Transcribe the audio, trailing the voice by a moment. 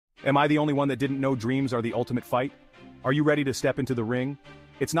Am I the only one that didn't know dreams are the ultimate fight? Are you ready to step into the ring?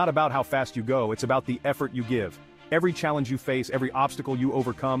 It's not about how fast you go, it's about the effort you give. Every challenge you face, every obstacle you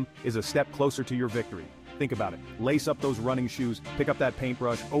overcome, is a step closer to your victory. Think about it. Lace up those running shoes, pick up that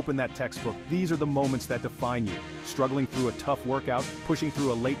paintbrush, open that textbook. These are the moments that define you. Struggling through a tough workout, pushing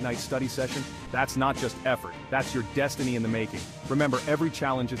through a late-night study session, that's not just effort, that's your destiny in the making. Remember, every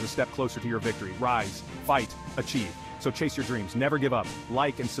challenge is a step closer to your victory. Rise, fight, achieve. So chase your dreams, never give up.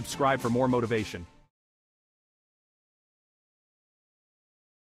 Like and subscribe for more motivation.